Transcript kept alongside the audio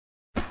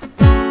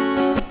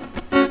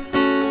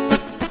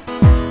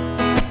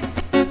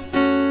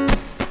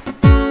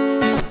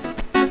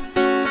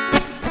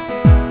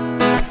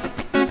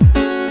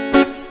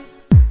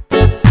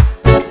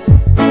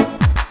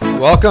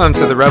Welcome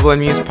to the Rebel and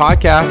Muse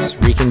podcast,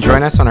 where you can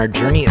join us on our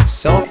journey of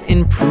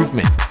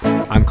self-improvement.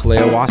 I'm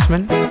Kaleo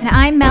Wassman. And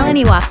I'm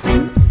Melanie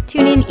Wassman.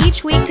 Tune in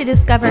each week to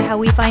discover how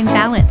we find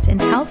balance in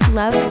health,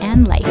 love,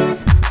 and life.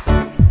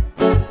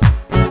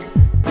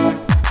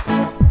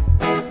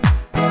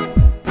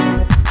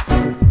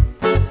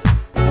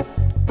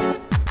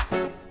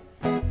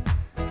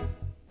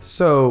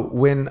 So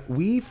when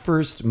we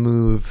first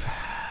moved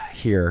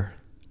here,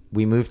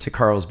 we moved to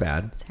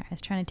Carlsbad. Sorry, I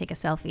was trying to take a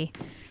selfie.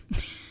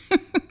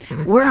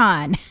 We're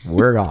on.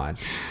 We're on.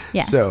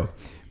 Yes. So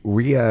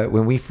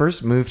when we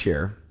first moved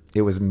here,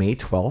 it was May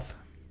 12th,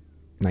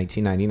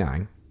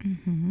 1999.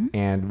 Mm-hmm.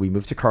 And we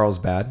moved to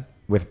Carlsbad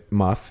with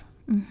Muff.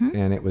 Mm-hmm.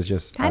 And it was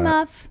just... Hi,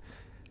 Muff.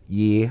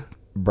 Yee,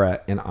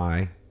 Brett, and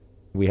I.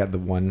 We had the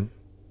one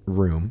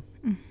room.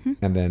 Mm-hmm.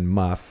 And then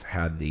Muff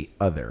had the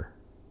other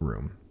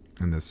room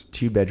in this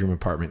 2-bedroom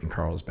apartment in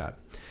Carlsbad.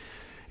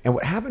 And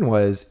what happened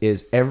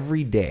is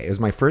every day, it was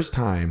my first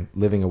time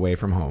living away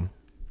from home.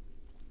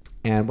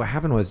 And what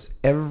happened was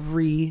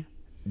every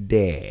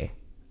day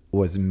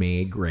was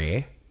May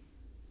gray.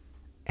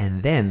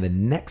 And then the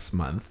next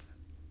month,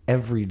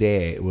 every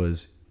day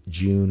was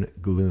June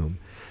gloom.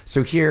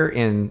 So here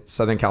in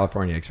Southern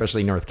California,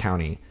 especially North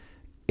County,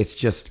 it's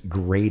just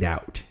grayed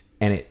out.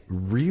 And it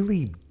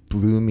really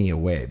blew me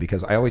away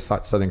because I always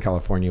thought Southern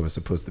California was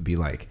supposed to be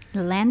like...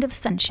 the land of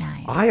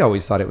sunshine. I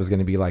always thought it was going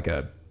to be like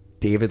a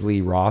David Lee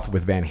Roth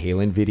with Van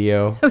Halen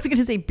video. I was going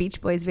to say Beach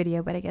Boys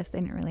video, but I guess they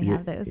didn't really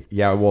have those.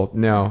 Yeah, well,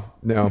 no.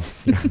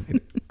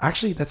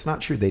 Actually, that's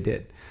not true. They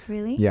did.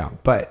 Really? Yeah,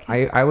 but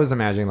I was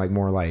imagining like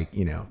more like,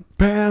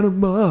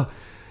 Panama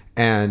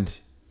and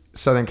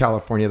Southern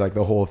California, like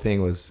the whole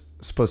thing was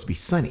supposed to be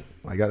sunny.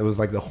 Like that was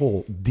like the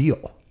whole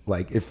deal.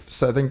 Like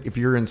if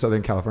you're in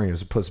Southern California, it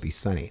was supposed to be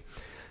sunny.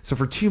 So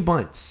for 2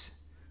 months,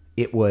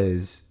 it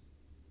was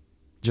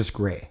just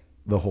gray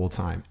the whole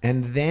time.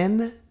 And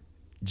then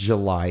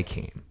July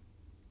came.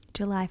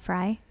 July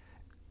fry.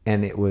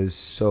 And it was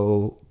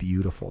so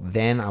beautiful.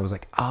 Then I was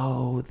like,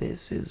 oh,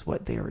 this is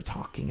what they were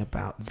talking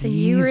about. So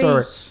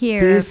here.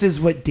 This is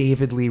what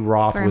David Lee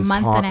Roth was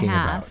talking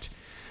about.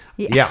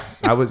 Yeah,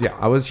 I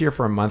was here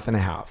for a month and a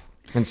half.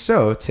 And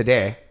so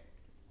today,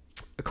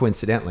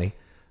 coincidentally,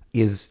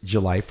 is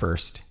July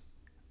 1st.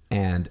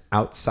 And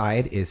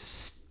outside is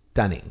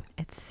stunning.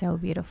 It's so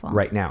beautiful.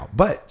 Right now.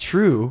 But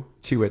true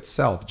to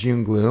itself,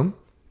 June gloom,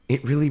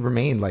 it really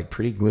remained like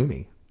pretty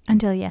gloomy.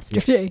 Until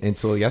yesterday. Yeah,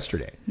 until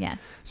yesterday.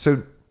 Yes.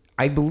 So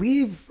I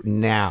believe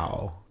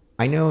now,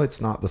 I know it's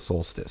not the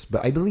solstice,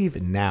 but I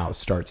believe now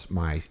starts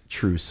my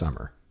true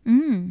summer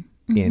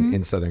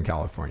in Southern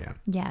California.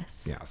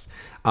 Yes. Yes.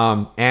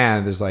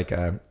 And there's like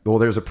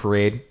there's a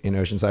parade in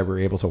Oceanside. We were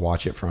able to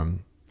watch it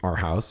from our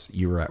house.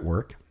 You were at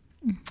work.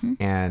 Mm-hmm.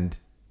 And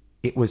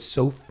it was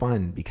so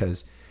fun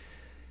because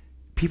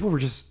people were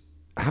just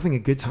having a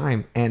good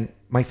time. And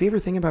my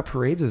favorite thing about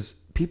parades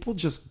is people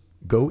just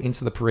go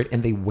into the parade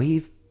and they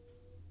wave.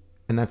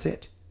 And that's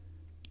it.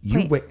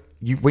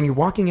 When you're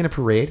walking in a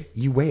parade,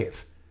 you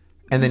wave.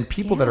 And then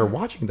people that are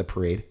watching the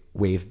parade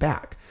wave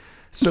back.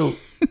 So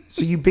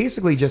you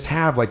basically just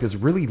have like this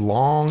really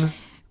long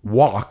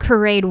walk.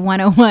 Parade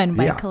 101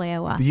 by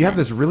Kaleo Wassman. You have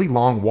this really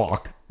long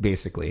walk,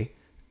 basically,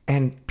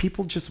 and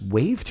people just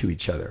wave to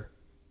each other.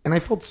 And I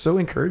felt so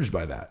encouraged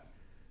by that.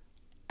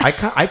 I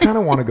kind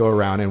of want to go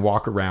around and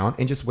walk around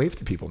and just wave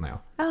to people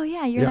now. Oh,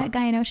 yeah. You're that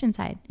guy in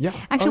Oceanside. Yeah.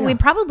 Actually, we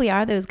probably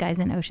are those guys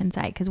in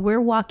Oceanside because we're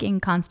walking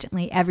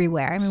constantly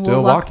everywhere. I mean,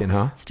 Still walking,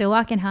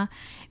 huh?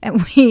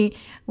 And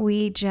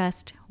we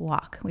just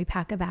walk. We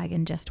pack a bag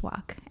and just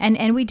walk.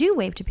 And we do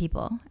wave to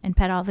people and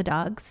pet all the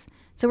dogs.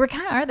 So we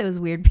kind of are those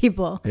weird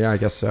people. Yeah, I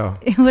guess so.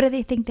 What do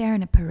they think? They're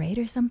in a parade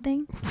or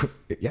something?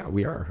 Yeah,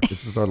 we are.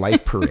 This is our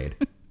life parade.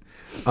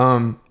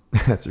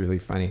 That's really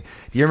funny.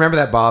 Do you remember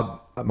that Bob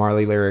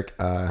Marley lyric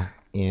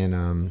in No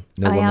Woman,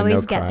 No Cry? I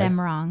always get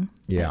them wrong.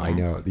 Yeah, I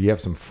know. You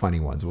have some funny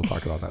ones. We'll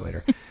talk about that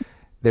later.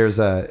 There's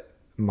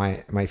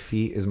my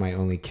feet is my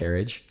only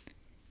carriage.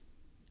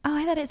 Oh,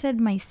 I thought it said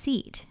my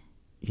seat.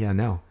 Yeah,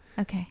 no.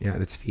 Okay. Yeah,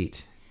 it's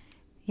feet.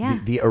 Yeah.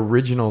 The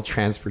original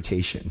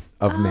transportation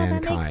of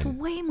mankind. That makes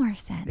way more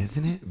sense.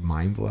 Isn't it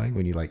mind-blowing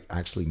when you like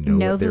actually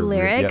know the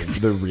lyrics?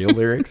 The real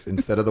lyrics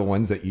instead of the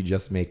ones that you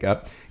just make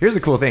up. Here's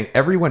a cool thing.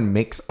 Everyone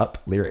makes up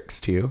lyrics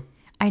too.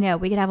 I know.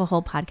 We could have a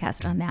whole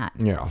podcast on that.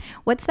 Yeah.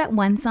 What's that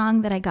one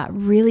song that I got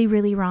really,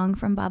 really wrong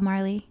from Bob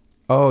Marley?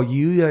 Oh,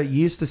 you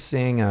used to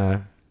sing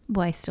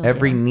Boy, I still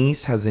Every do.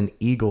 Niece has an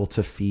eagle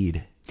to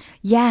feed.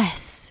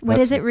 Yes. What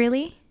is it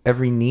really?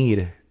 Every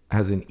need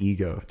has an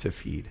ego to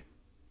feed.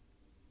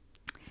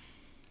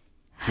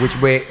 Which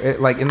way,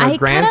 like in the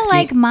grand scheme,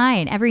 like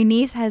mine. Every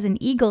niece has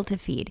an eagle to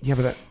feed. Yeah,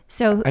 but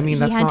so I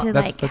mean, he had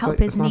to help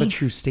his not niece a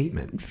true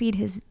statement. Feed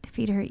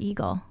her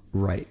eagle.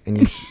 Right, and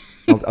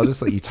I'll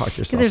just let you talk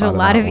yourself. Because there's a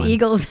lot of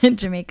eagles in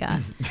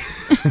Jamaica.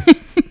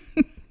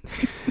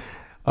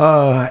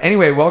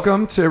 Anyway,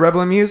 welcome to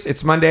Rebel and Muse.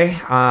 It's Monday,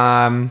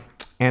 and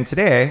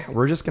today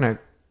we're just gonna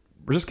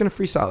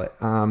freestyle it.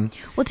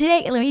 Well,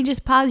 today, let me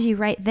just pause you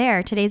right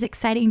there. Today's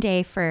exciting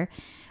day for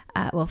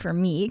Well, for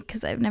me,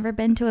 because I've never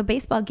been to a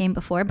baseball game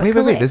before. But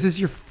Wait. This is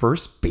your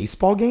first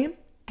baseball game?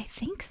 I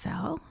think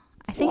so.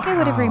 I think I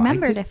would have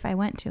remembered if I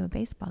went to a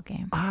baseball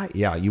game.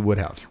 Yeah, you would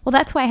have. Well,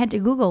 that's why I had to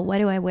Google, what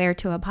do I wear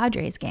to a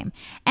Padres game?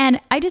 And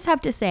I just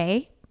have to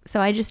say, so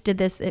I just did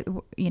this,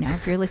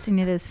 if you're listening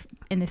to this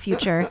in the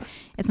future,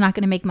 it's not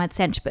going to make much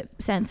sense,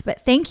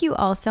 but thank you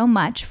all so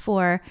much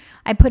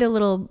I put a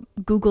little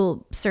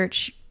Google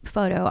search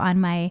photo on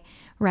my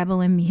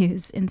Rebel and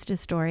Muse Insta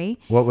story.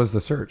 What was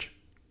the search?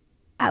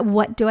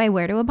 What do I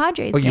wear to a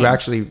Padres game? You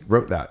actually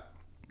wrote that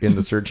in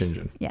the search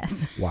engine?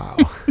 Yes. Wow.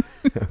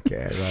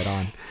 Okay, right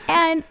on.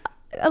 And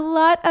a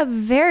lot of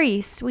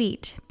very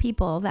sweet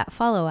people that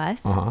follow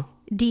us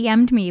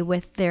DM'd me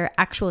with their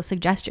actual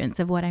suggestions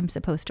of what I'm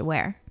supposed to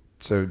wear.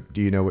 So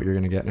do you know what you're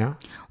going to get now?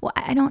 Well,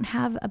 I don't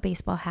have a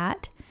baseball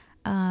hat.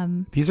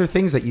 These are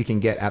things that you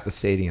can get at the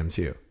stadium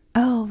too.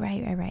 Oh,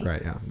 right.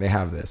 Right, yeah. They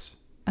have this.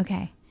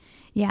 Okay.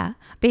 Yeah.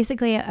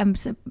 Basically,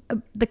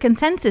 the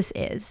consensus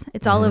is,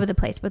 it's all over the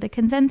place, but the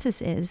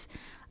consensus is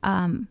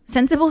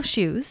sensible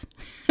shoes,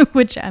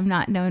 which I'm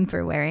not known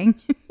for wearing,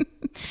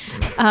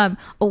 a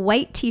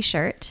white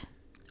t-shirt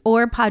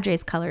or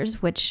Padres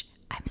colors, which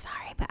I'm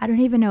sorry, but I don't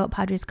even know what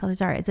Padres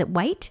colors are. Is it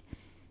white?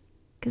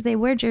 Because they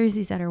wear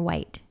jerseys that are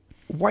white.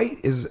 White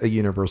is a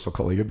universal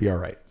color. You'll be all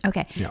right.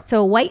 Okay. Yeah. So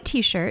a white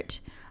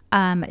t-shirt,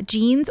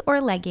 jeans or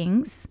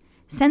leggings,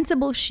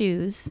 sensible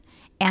shoes,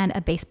 and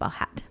a baseball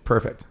hat.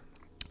 Perfect.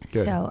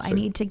 Good. So I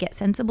need to get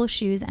sensible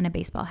shoes and a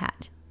baseball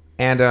hat.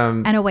 And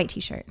a white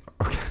t-shirt.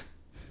 Okay.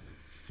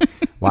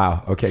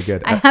 Wow. Okay,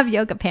 good. I have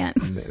yoga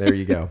pants. There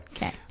you go.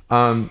 Okay.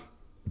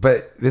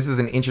 But this is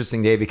an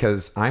interesting day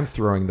because I'm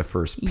throwing the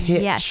first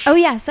pitch. Yes. Oh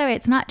yeah. Sorry,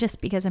 it's not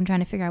just because I'm trying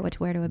to figure out what to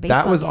wear to a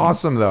baseball That was game.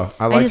 awesome though.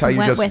 I liked how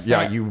you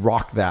it. you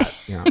rocked that.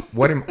 Yeah.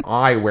 What am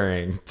I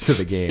wearing to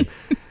the game?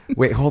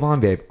 Wait, hold on,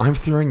 babe. I'm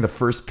throwing the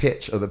first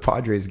pitch of the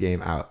Padres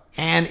game out.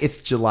 And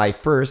it's July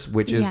 1st,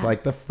 which is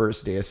like the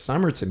first day of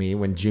summer to me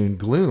when June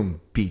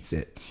gloom beats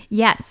it.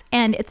 Yes.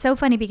 And it's so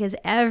funny because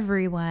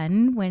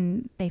everyone,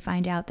 when they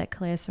find out that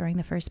Kalea is throwing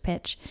the first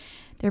pitch,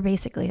 they're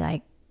basically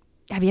like,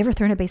 have you ever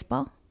thrown a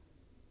baseball?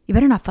 You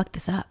better not fuck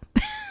this up.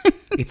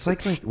 It's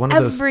like one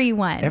of those.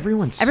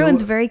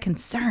 Everyone's very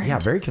concerned. Yeah,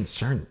 very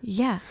concerned.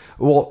 Yeah.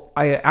 Well,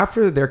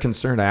 after they're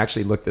concerned, I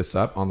actually looked this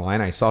up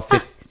online. I saw.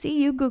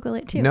 See, you Google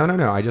it too. No.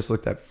 I just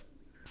looked at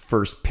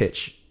first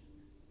pitch.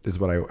 Is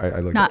what I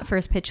looked Not at.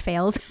 first pitch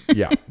fails.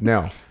 Yeah,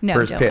 no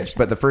first pitch. Watch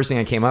But the first thing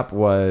that came up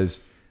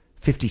was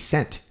 50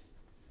 Cent.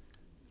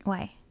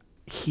 Why?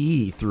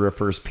 He threw a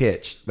first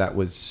pitch that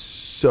was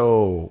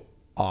so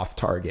off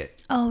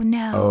target. Oh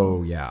no.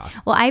 Oh yeah.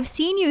 Well, I've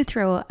seen you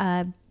throw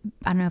I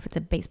don't know if it's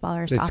a baseball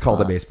or a softball. It's called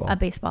a baseball. A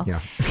baseball.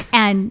 Yeah.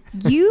 And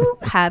you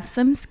have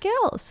some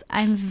skills.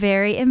 I'm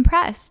very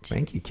impressed.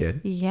 Thank you, kid.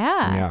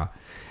 Yeah.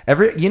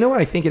 Yeah. You know what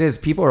I think it is?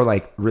 People are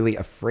like really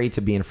afraid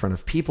to be in front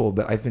of people,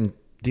 but I've been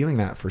doing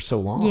that for so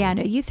long. Yeah,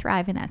 no, you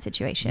thrive in that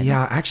situation.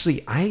 Yeah,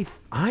 actually, I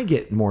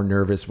get more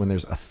nervous when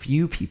there's a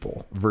few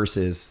people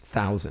versus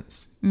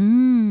thousands.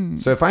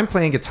 So if I'm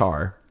playing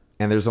guitar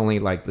and there's only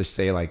let's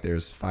say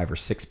there's 5 or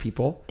 6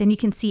 people, then you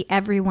can see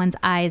everyone's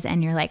eyes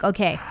and you're like,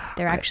 okay,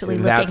 they're actually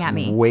looking at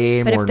me.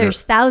 Way but more if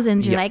there's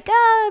thousands, you're like,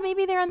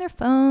 maybe they're on their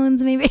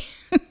phones, maybe.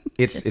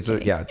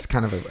 It's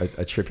kind of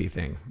a trippy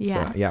thing.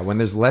 Yeah. So, yeah, when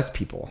there's less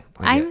people.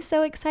 I'm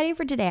so excited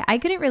for today. I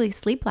couldn't really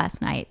sleep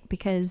last night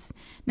because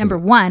number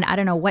one, I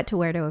don't know what to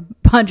wear to a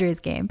Padres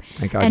game.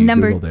 Thank God you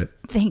Googled it.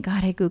 Thank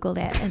God I Googled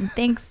it. And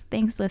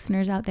thanks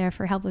listeners out there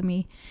for helping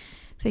me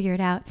figure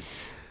it out.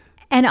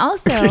 And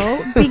also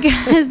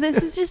because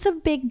this is just a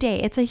big day.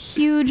 It's a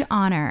huge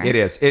honor. It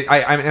is.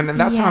 And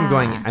that's how I'm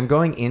going. I'm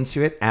going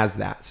into it as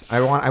that.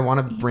 I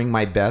want to bring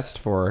my best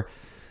for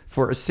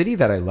a city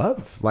that I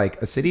love,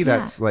 like a city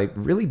that's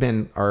really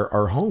been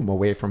our home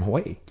away from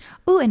Hawaii.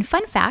 Ooh, and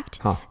fun fact,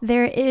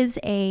 there is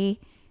I'm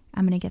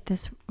going to get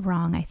this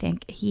wrong, I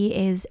think. He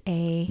is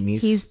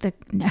Niece? He's the,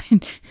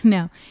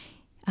 no.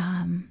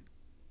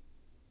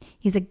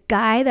 He's a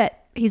guy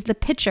he's the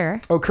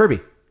pitcher. Oh,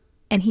 Kirby.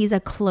 And he's a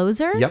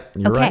closer. Yep,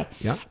 you're right.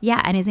 Yeah.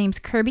 Yeah, and his name's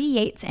Kirby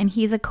Yates, and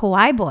he's a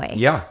Kauai boy.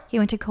 Yeah. He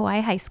went to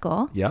Kauai High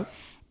School. Yep.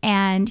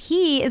 And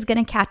he is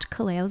going to catch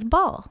Kaleo's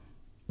ball.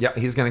 Yeah,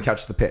 he's going to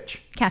catch the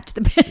pitch. Catch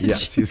the pitch.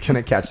 Yes, he's going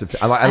to catch the pitch.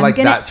 I like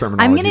that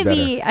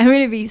terminology I'm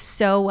going to be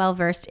so well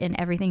versed in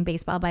everything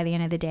baseball by the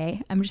end of the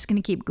day. I'm just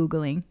going to keep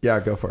Googling. Yeah,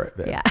 go for it.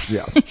 Babe. Yeah.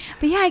 Yes.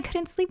 But yeah, I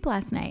couldn't sleep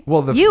last night.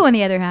 Well, you, on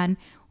the other hand,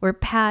 were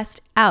passed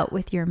out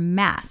with your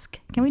mask.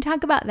 Can we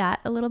talk about that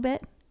a little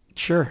bit?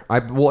 Sure.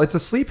 It's a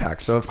sleep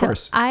hack, so of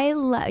course.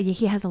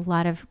 He has a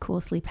lot of cool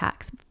sleep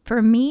hacks.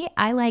 For me,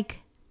 I like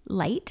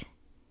light,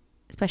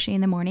 especially in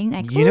the morning.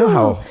 Like, in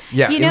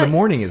the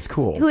morning is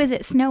cool. Who is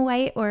it? Snow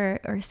White or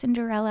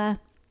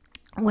Cinderella?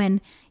 When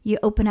you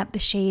open up the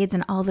shades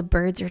and all the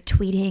birds are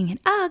tweeting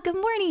and good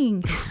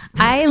morning.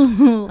 I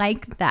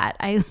like that.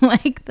 I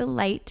like the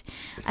light.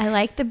 I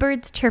like the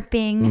birds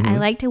chirping. Mm-hmm. I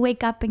like to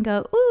wake up and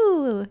go,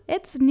 ooh,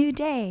 it's a new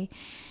day.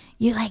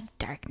 You like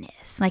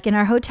darkness. Like in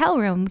our hotel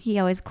room, he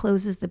always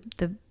closes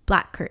the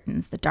black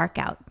curtains, the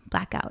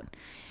blackout.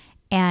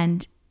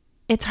 And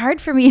it's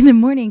hard for me in the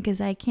morning because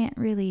I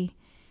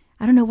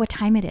don't know what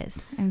time it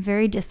is. I'm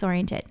very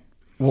disoriented.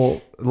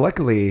 Well,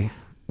 luckily,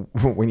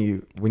 when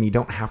you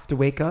don't have to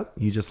wake up,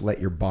 you just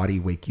let your body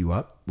wake you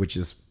up, which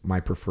is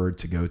my preferred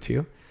to go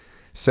to.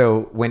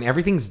 So when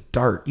everything's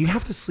dark, you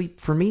have to sleep.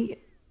 For me,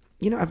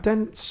 I've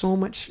done so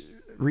much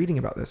reading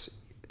about this.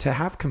 To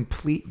have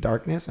complete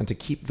darkness and to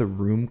keep the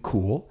room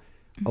cool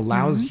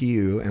allows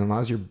you and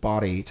allows your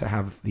body to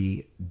have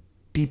the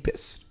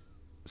deepest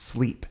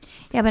sleep.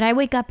 Yeah, but I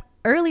wake up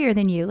earlier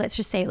than you. Let's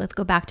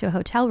go back to a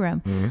hotel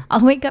room.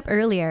 I'll wake up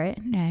earlier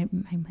and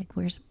I'm like,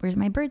 where's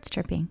my birds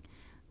chirping?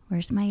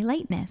 Where's my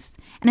lightness?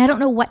 And I don't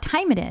know what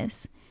time it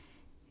is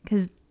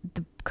because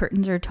the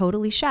curtains are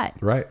totally shut.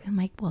 Right. I'm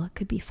like, well, it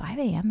could be 5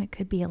 a.m. It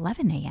could be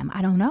 11 a.m.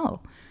 I don't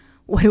know.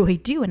 What do I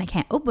do? And I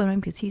can't open him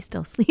because he's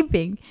still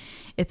sleeping.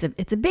 It's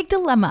a big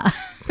dilemma.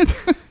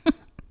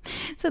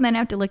 So then I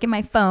have to look at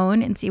my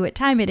phone and see what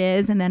time it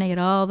is. And then I get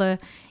all the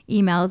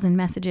emails and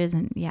messages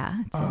and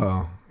yeah.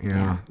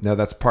 No,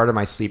 that's part of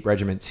my sleep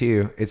regimen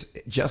too. It's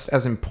just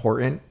as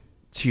important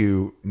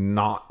to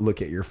not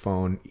look at your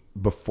phone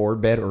before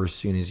bed or as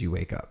soon as you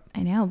wake up.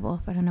 I know.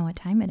 Well, I don't know what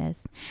time it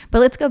is. But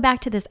let's go back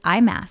to this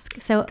eye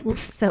mask. So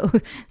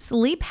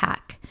sleep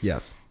hack.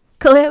 Yes.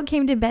 Kaleo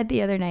came to bed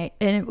the other night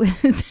and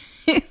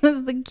it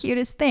was the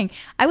cutest thing.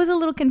 I was a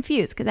little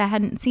confused because I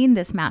hadn't seen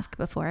this mask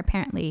before.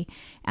 Apparently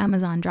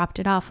Amazon dropped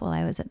it off while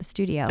I was at the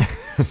studio.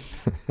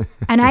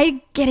 And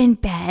I get in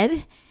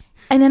bed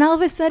and then all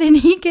of a sudden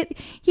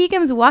he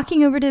comes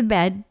walking over to the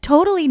bed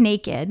totally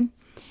naked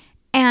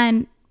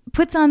and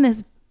puts on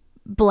this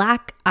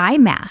black eye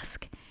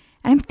mask.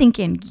 And I'm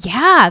thinking,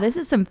 yeah, this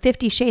is some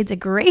 50 Shades of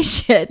Grey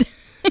shit.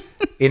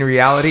 In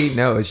reality,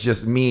 no, it's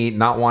just me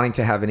not wanting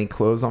to have any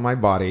clothes on my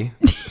body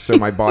so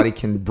my body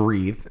can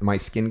breathe, my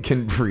skin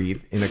can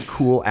breathe in a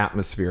cool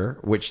atmosphere,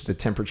 which the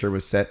temperature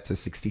was set to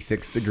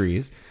 66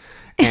 degrees,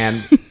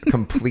 and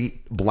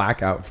complete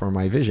blackout for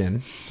my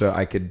vision so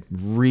I could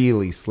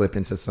really slip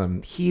into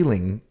some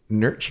healing,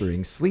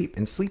 nurturing sleep.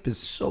 And sleep is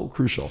so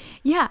crucial.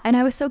 Yeah, and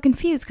I was so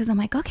confused because I'm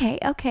like,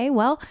 okay,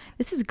 well,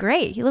 this is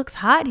great. He looks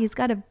hot. He's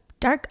got a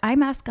dark eye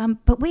mask on.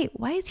 But wait,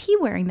 why is he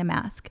wearing the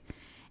mask?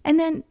 And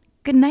then...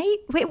 Good night.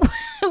 Wait,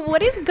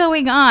 what is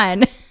going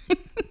on?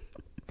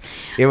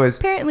 It was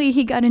apparently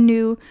he got a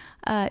new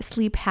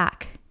sleep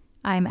hack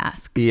eye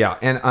mask. Yeah,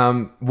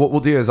 and what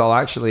we'll do is I'll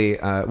actually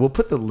we'll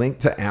put the link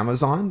to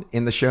Amazon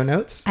in the show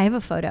notes. I have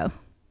a photo.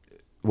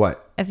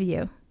 What? Of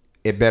you.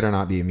 It better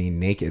not be me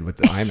naked with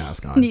the eye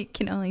mask on. You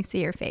can only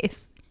see your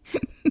face.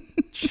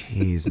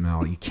 Jeez,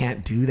 Mel, you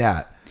can't do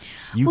that.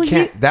 You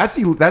can't.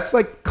 That's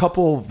like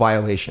couple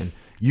violation.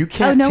 You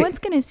can't. Oh, no one's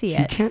gonna see it.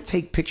 You can't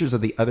take pictures of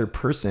the other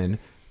person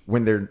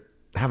when they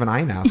have an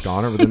eye mask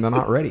on or when they're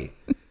not ready.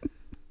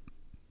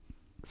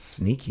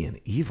 Sneaky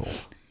and evil.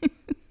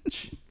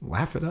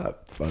 Laugh it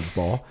up,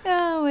 fuzzball.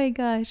 Oh my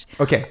gosh.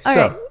 Okay, All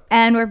right,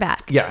 and we're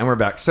back. Yeah, and we're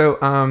back. So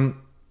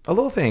a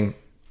little thing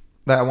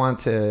that I want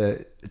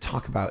to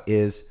talk about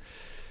is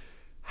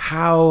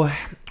how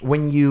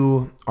when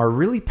you are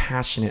really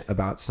passionate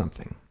about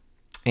something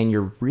and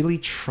you're really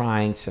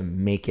trying to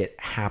make it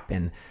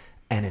happen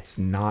and it's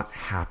not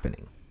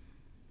happening.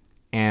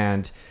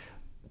 And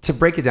to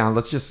break it down,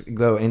 let's just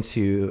go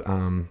into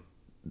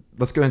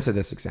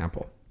this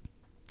example.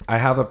 I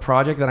have a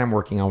project that I'm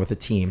working on with a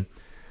team,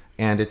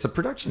 and it's a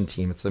production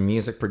team. It's a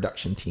music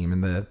production team,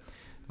 and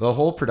the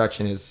whole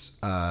production is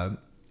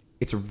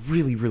it's a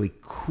really, really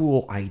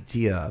cool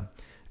idea.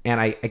 And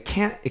I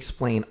can't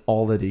explain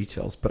all the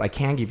details, but I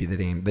can give you the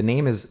name. The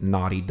name is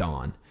Naughty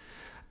Dawn,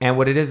 and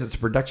what it is, it's a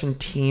production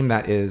team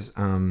that is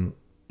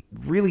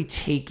really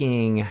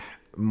taking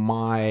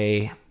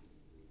my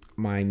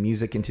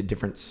music into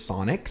different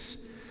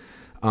sonics,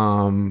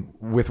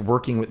 with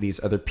working with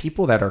these other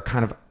people that are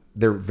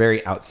they're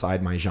very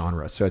outside my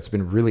genre. So it's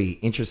been really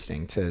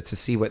interesting to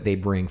see what they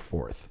bring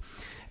forth.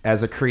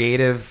 As a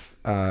creative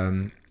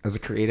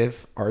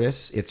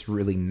artist, it's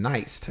really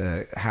nice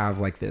to have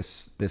like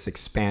this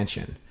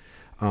expansion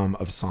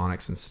of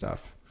sonics and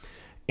stuff.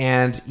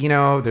 And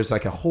there's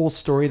like a whole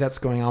story that's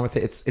going on with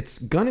it. It's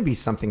going to be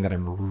something that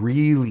I'm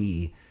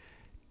really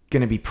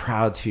going to be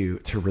proud to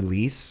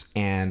release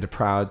and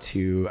proud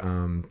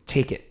to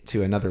take it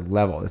to another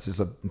level. It's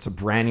a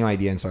brand new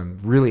idea, and so I'm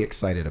really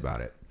excited about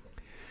it.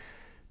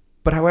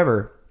 But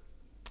however,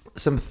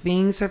 some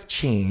things have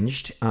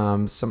changed.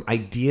 Some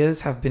ideas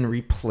have been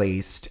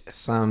replaced.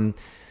 Some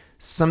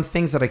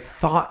things that I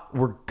thought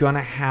were going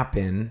to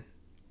happen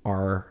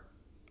are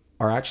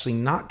actually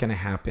not going to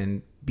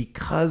happen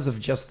because of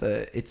just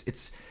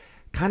it's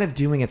kind of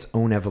doing its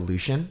own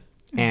evolution,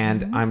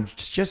 and I'm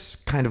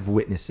just kind of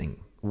witnessing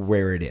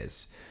where it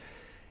is.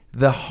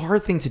 The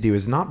hard thing to do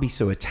is not be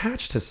so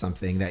attached to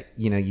something that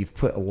you've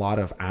put a lot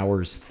of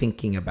hours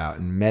thinking about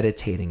and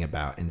meditating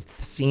about and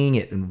seeing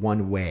it in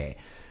one way,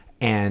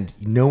 and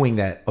knowing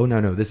that, oh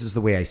no, this is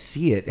the way I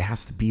see it. It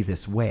has to be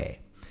this way,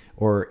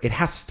 or it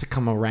has to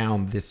come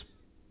around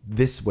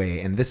this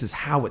way, and this is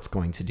how it's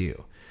going to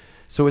do.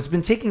 So it's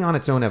been taking on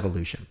its own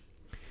evolution.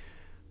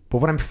 But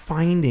what I'm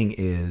finding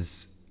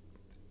is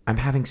I'm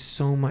having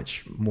so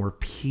much more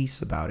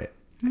peace about it.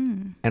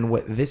 And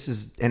what this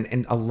is,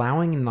 and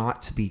allowing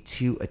not to be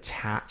too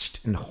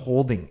attached and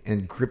holding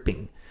and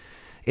gripping.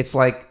 It's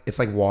like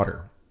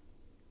water,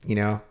 you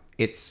know,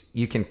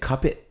 you can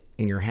cup it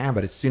in your hand,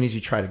 but as soon as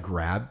you try to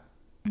grab,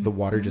 the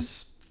water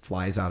just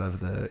flies out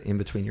of in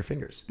between your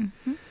fingers.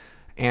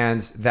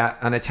 And that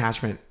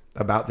unattachment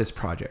about this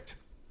project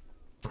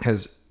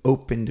has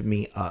opened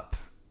me up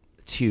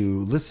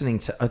to listening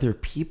to other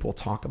people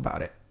talk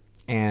about it.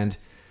 And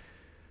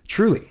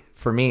truly,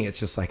 for me, it's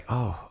just like,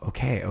 oh,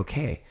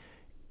 okay.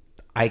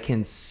 I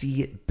can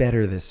see it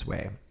better this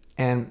way.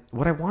 And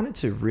what I wanted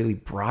to really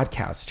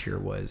broadcast here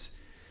was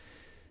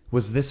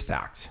this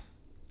fact.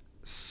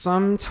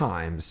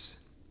 Sometimes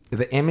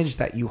the image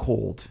that you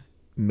hold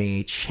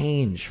may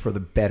change for the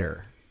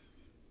better.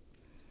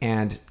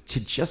 And to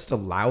just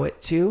allow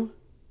it to,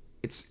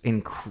 it's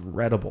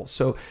incredible.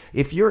 So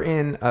if you're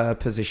in a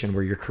position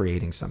where you're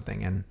creating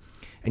something and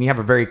you have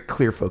a very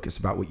clear focus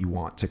about what you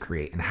want to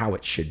create and how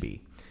it should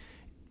be,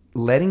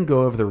 letting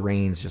go of the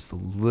reins just a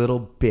little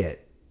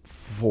bit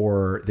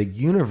for the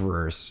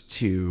universe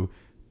to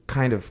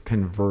kind of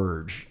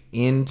converge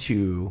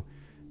into,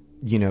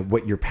 you know,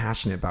 what you're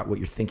passionate about, what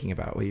you're thinking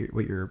about, what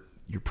you're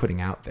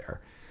putting out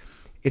there.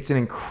 It's an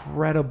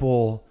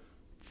incredible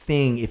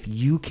thing if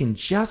you can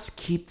just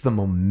keep the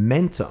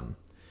momentum,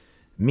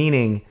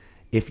 meaning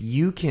if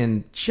you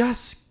can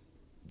just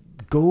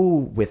go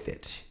with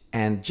it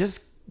and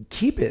just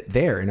keep it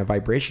there in a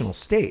vibrational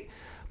state,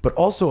 but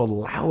also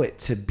allow it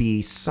to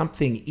be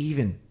something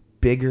even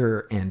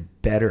bigger and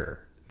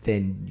better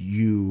than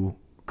you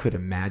could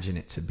imagine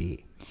it to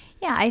be.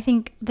 Yeah, I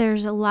think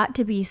there's a lot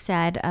to be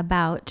said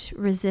about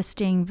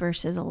resisting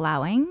versus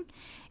allowing.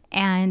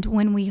 And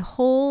when we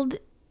hold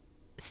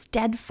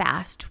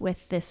steadfast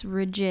with this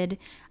rigid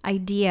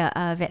idea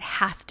of it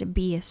has to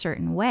be a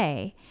certain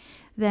way,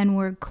 then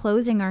we're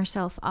closing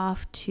ourselves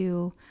off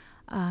to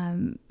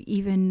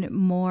even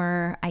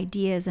more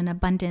ideas and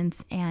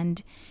abundance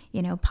and,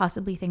 you know,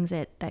 possibly things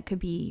that could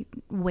be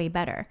way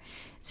better.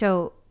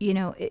 So, you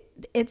know,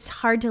 it's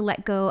hard to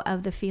let go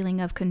of the feeling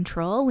of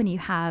control when you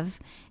have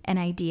an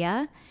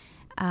idea.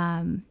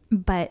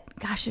 But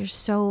gosh, there's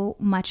so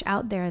much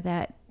out there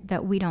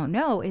that we don't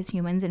know as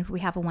humans. And if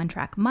we have a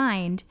one-track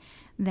mind,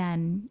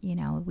 then, you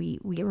know,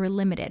 we're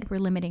limited. We're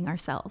limiting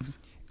ourselves.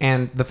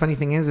 And the funny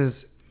thing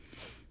is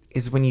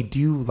when you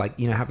do, like,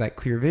 you know, have that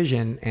clear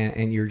vision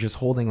and you're just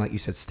holding, like you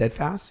said,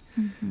 steadfast,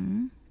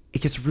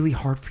 it gets really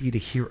hard for you to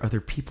hear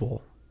other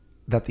people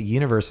that the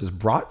universe has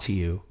brought to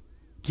you,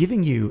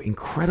 giving you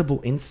incredible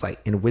insight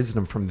and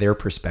wisdom from their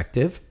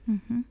perspective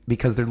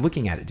because they're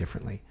looking at it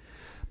differently.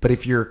 But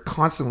if you're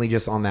constantly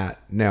just on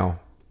that, no,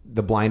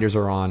 the blinders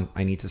are on,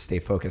 I need to stay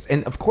focused.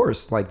 And of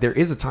course, like, there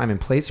is a time and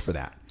place for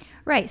that.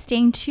 Right.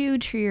 Staying true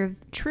to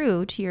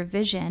your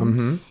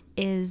vision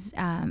is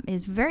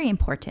very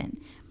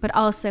important, but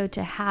also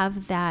to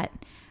have that,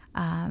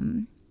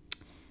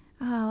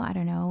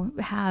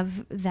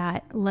 have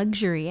that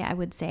luxury, I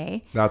would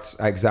say. That's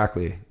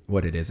exactly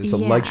what it is. It's a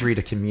luxury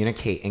to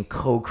communicate and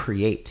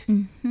co-create.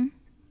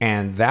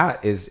 And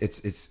that is,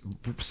 it's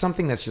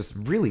something that's just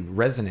really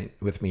resonant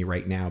with me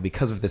right now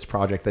because of this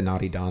project, The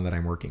Naughty Dawn, that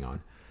I'm working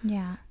on.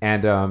 Yeah.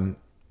 And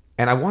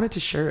I wanted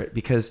to share it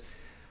because,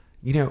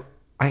 you know,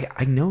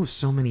 I know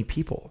so many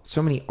people,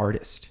 so many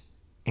artists.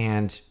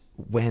 And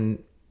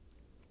when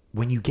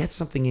you get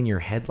something in your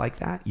head like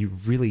that, you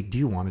really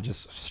do want to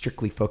just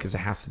strictly focus. It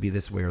has to be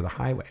this way or the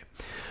highway.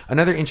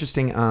 Another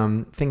interesting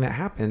thing that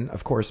happened,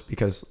 of course,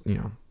 because, you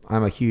know,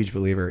 I'm a huge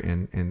believer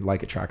in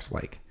like attracts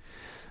like,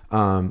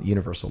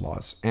 universal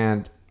laws.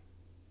 And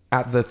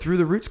at the Through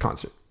the Roots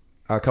concert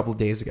a couple of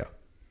days ago,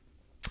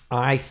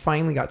 I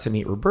finally got to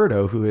meet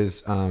Roberto, who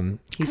is I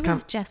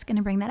was just going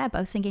to bring that up.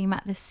 I was thinking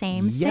about the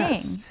same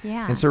thing.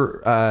 Yeah. And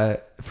so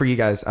for you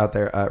guys out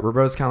there,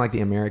 Roberto's kind of like the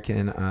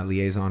American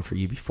liaison for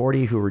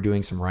UB40, who we're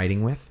doing some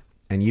writing with.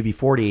 And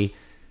UB40,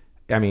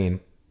 I mean,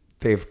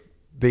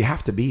 they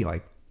have to be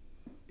like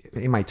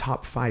in my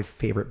top 5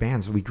 favorite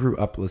bands. We grew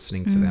up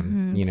listening to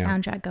them. You know,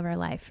 soundtrack of our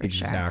life. For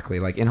exactly.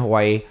 Sure. Like in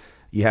Hawaii,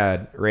 you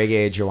had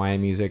reggae,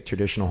 Hawaiian music,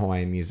 traditional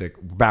Hawaiian music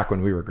back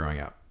when we were growing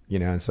up. You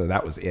know, and so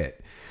that was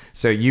it.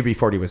 So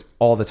UB40 was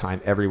all the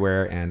time,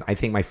 everywhere. And I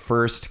think my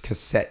first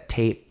cassette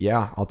tape,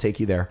 I'll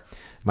take you there.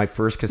 My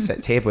first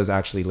cassette tape was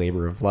actually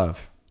Labor of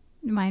Love.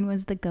 Mine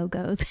was the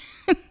Go-Go's.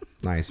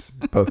 Nice.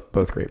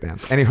 Both great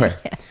bands.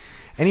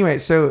 Anyway,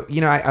 so, you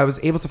know, I was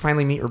able to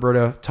finally meet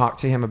Roberto, talk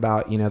to him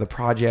about, you know, the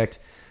project,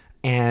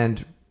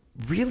 and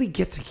really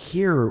get to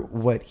hear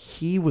what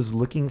he was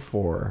looking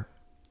for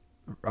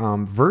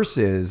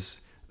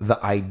versus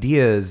the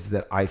ideas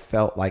that I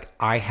felt like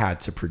I had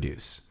to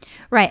produce.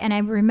 Right. And I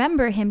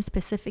remember him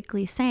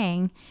specifically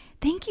saying,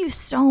 thank you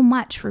so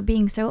much for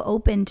being so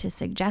open to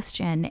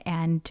suggestion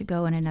and to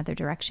go in another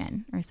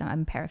direction. Or so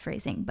I'm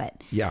paraphrasing,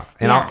 but yeah.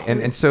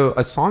 And so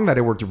a song that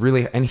I worked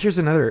really, and here's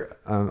another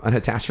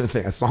unattachment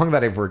thing, a song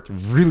that I've worked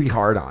really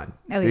hard on.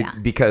 Oh yeah.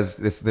 Because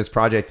this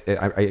project,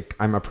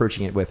 I'm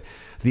approaching it with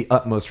the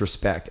utmost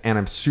respect, and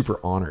I'm super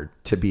honored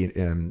to be,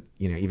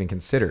 you know, even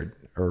considered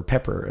or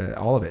pepper,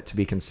 all of it to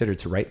be considered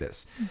to write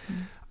this.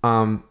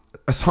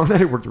 A song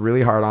that I worked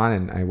really hard on,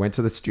 and I went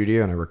to the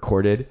studio and I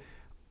recorded.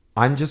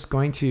 I'm just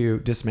going to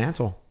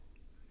dismantle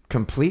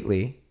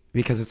completely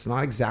because it's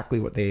not exactly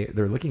what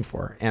they're looking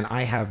for. And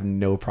I have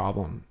no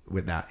problem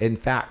with that. In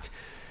fact,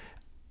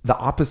 the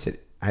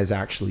opposite is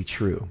actually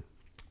true,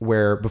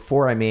 where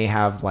before I may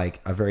have like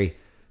a very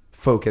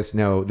focused,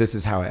 no, this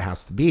is how it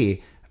has to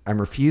be. I'm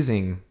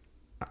letting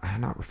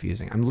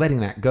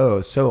that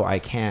go so I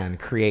can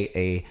create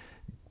a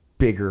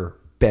bigger,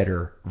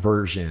 better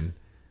version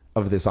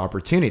of this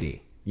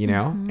opportunity, you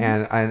know?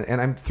 And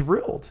I'm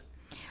thrilled.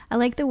 I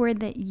like the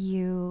word that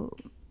you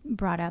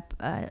brought up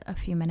a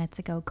few minutes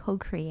ago,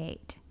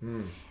 co-create.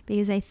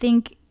 Because I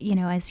think, you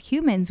know, as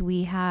humans,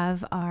 we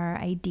have our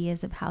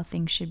ideas of how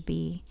things should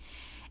be.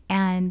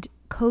 And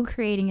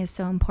co-creating is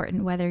so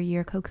important, whether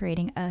you're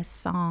co-creating a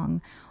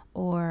song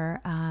or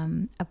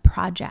a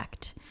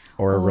project.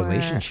 Or a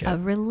relationship. A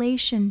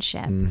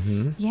relationship.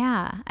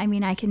 Yeah. I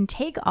mean, I can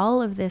take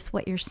all of this,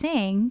 what you're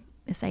saying,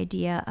 this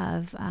idea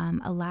of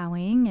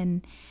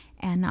allowing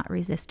and not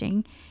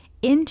resisting,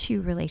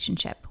 into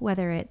relationship,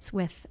 whether it's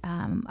with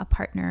a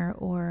partner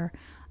or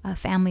a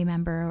family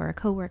member or a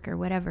coworker,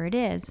 whatever it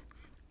is,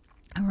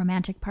 a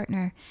romantic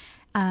partner,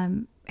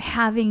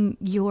 having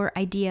your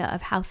idea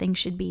of how things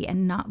should be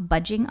and not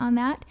budging on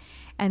that.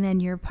 And then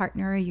your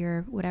partner,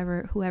 your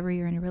whoever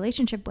you're in a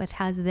relationship with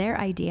has their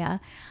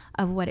idea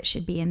of what it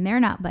should be and they're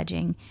not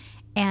budging.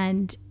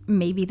 And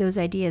maybe those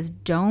ideas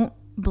don't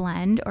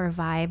blend or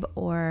vibe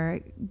or,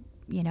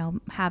 you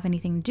know, have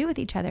anything to do with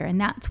each other. And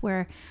that's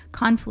where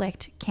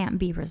conflict can't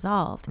be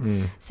resolved.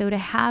 So to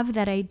have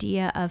that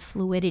idea of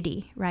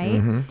fluidity,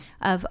 right?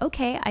 Of,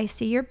 okay, I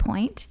see your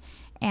point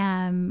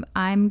and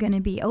I'm going to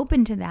be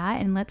open to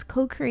that. And let's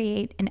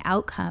co-create an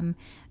outcome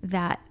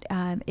that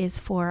is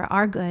for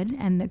our good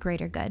and the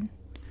greater good.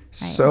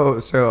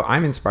 Right? So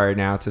I'm inspired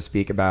now to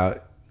speak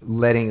about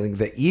letting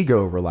the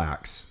ego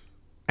relax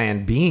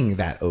and being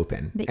that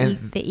open.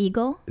 The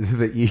eagle?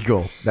 The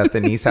eagle that the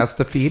niece has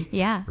to feed.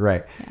 Yeah.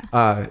 Right.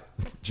 Yeah.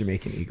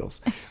 Jamaican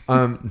eagles.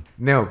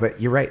 No,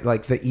 but you're right.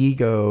 Like the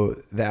ego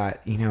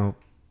that, you know,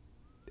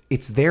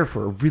 it's there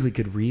for a really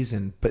good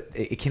reason, but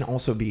it can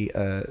also be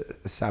a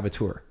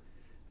saboteur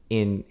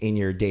in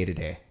your day to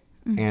day.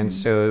 And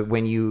so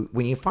when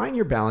you find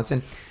your balance,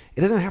 and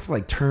it doesn't have to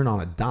like turn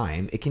on a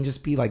dime, it can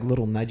just be like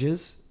little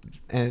nudges.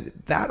 And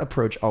that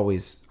approach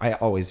I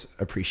always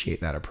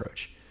appreciate that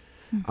approach.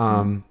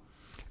 One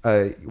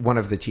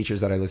of the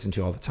teachers that I listen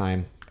to all the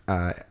time,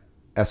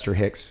 Esther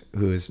Hicks,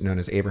 who is known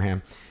as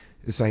Abraham,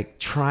 is like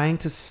trying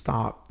to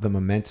stop the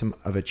momentum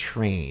of a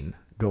train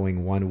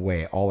going one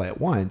way all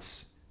at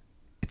once.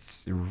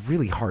 It's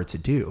really hard to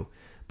do.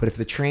 But if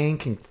the train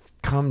can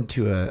come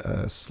to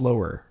a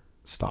slower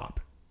stop,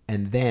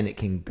 and then it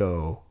can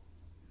go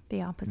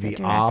the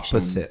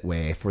opposite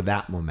way for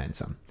that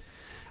momentum.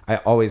 I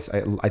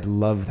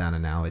love that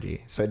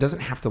analogy. So it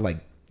doesn't have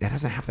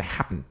to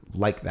happen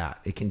like that.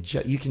 It can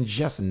you can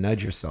just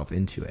nudge yourself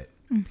into it.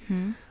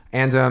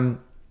 And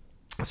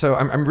so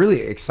I'm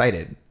really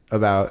excited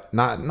about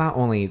not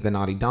only the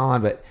Naughty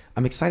Dawn, but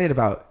I'm excited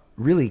about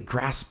really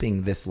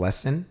grasping this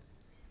lesson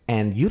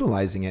and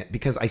utilizing it,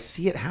 because I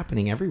see it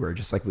happening everywhere,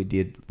 just like we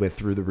did with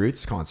Through the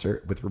Roots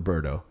concert with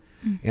Roberto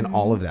and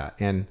all of that.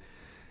 And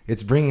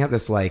it's bringing up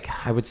this, like,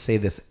 I would say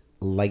this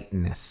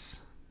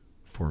lightness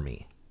for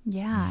me.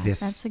 Yeah,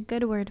 that's a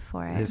good word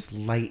for it. This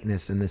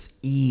lightness and this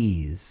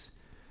ease.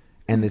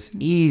 And this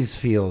ease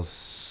feels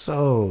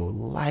so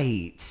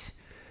light.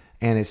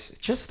 And it's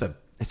just a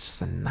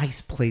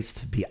nice place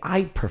to be.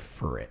 I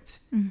prefer it,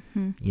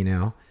 you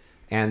know?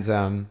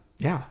 And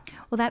yeah.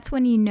 Well, that's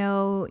when you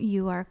know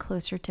you are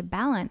closer to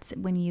balance,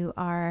 when you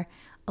are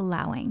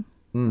allowing,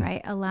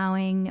 right?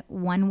 Allowing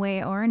one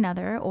way or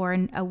another, or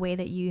in a way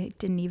that you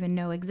didn't even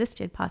know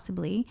existed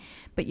possibly,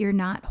 but you're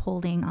not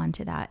holding on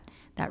to that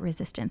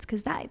resistance,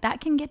 because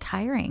that can get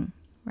tiring,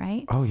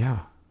 right? Oh,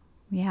 yeah.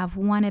 We have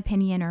one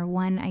opinion or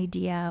one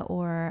idea,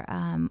 or,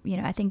 you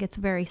know, I think it's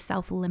very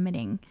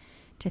self-limiting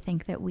to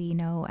think that we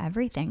know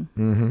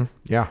everything.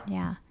 Yeah.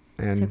 Yeah.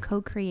 And so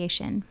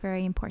co-creation,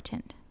 very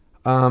important.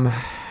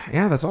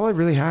 Yeah, that's all I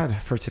really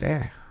had for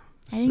today.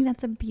 I think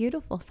that's a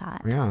beautiful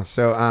thought. Yeah.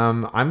 So,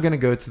 I'm going to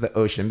go to the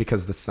ocean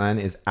because the sun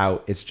is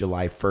out. It's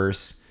July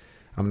 1st.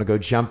 I'm going to go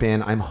jump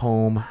in. I'm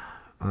home,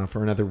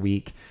 for another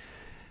week.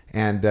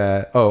 And,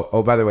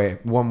 by the way,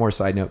 one more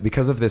side note,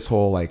 because of this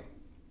whole like,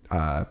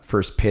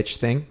 first pitch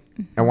thing,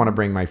 I want to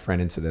bring my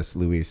friend into this,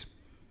 Luis,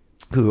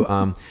 who,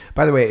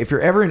 by the way, if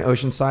you're ever in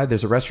Oceanside,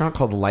 there's a restaurant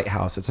called The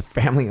Lighthouse. It's a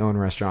family-owned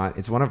restaurant.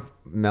 It's one of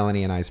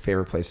Melanie and I's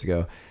favorite places to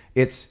go.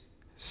 It's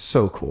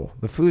so cool.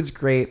 The food's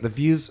great. The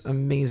view's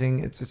amazing.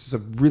 It's just a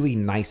really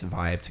nice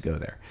vibe to go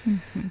there.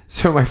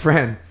 So my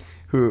friend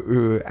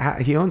who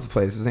he owns the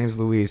place, his name's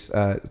Luis,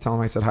 tell him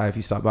I said hi if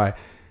you stop by.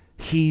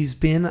 He's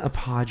been a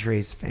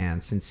Padres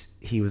fan since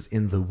he was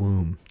in the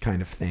womb,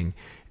 kind of thing.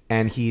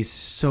 And he's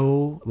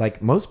so,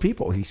 like most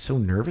people, he's so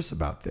nervous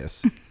about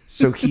this.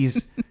 So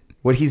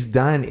what he's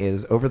done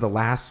is, over the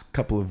last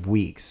couple of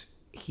weeks,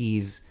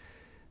 he's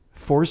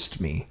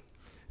forced me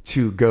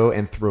to go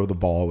and throw the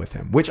ball with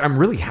him, which I'm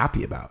really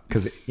happy about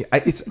because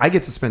I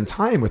get to spend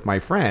time with my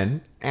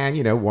friend and,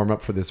 warm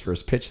up for this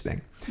first pitch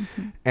thing.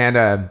 Mm-hmm.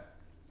 And,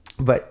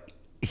 but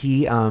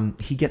he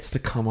gets to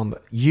come on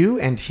you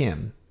and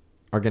him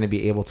are going to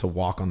be able to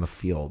walk on the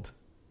field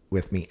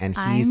with me. And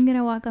I'm going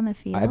to walk on the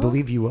field. I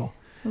believe you will.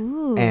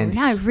 Ooh, and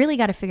now I really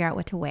got to figure out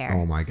what to wear.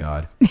 Oh my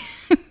God.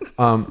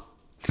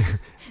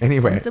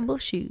 Anyway, sensible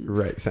shoes.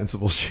 Right,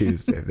 sensible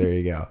shoes, babe. There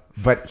you go.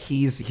 But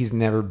he's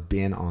never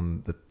been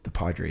on the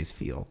Padres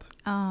field.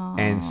 Oh,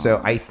 and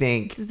so I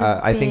think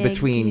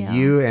between deal.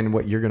 you and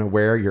what you're gonna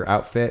wear, your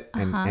outfit,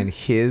 and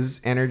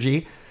his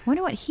energy. I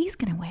wonder what he's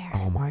gonna wear.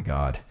 Oh my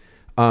God.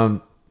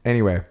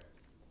 Anyway,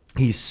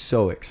 he's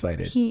so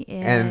excited. He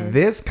is. And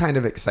this kind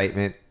of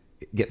excitement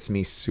gets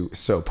me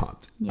so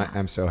pumped. Yeah.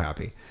 I'm so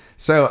happy.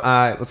 So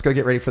let's go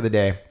get ready for the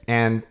day.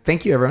 And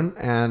thank you, everyone,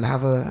 and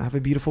have a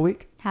beautiful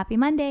week. Happy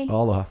Monday.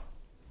 Aloha.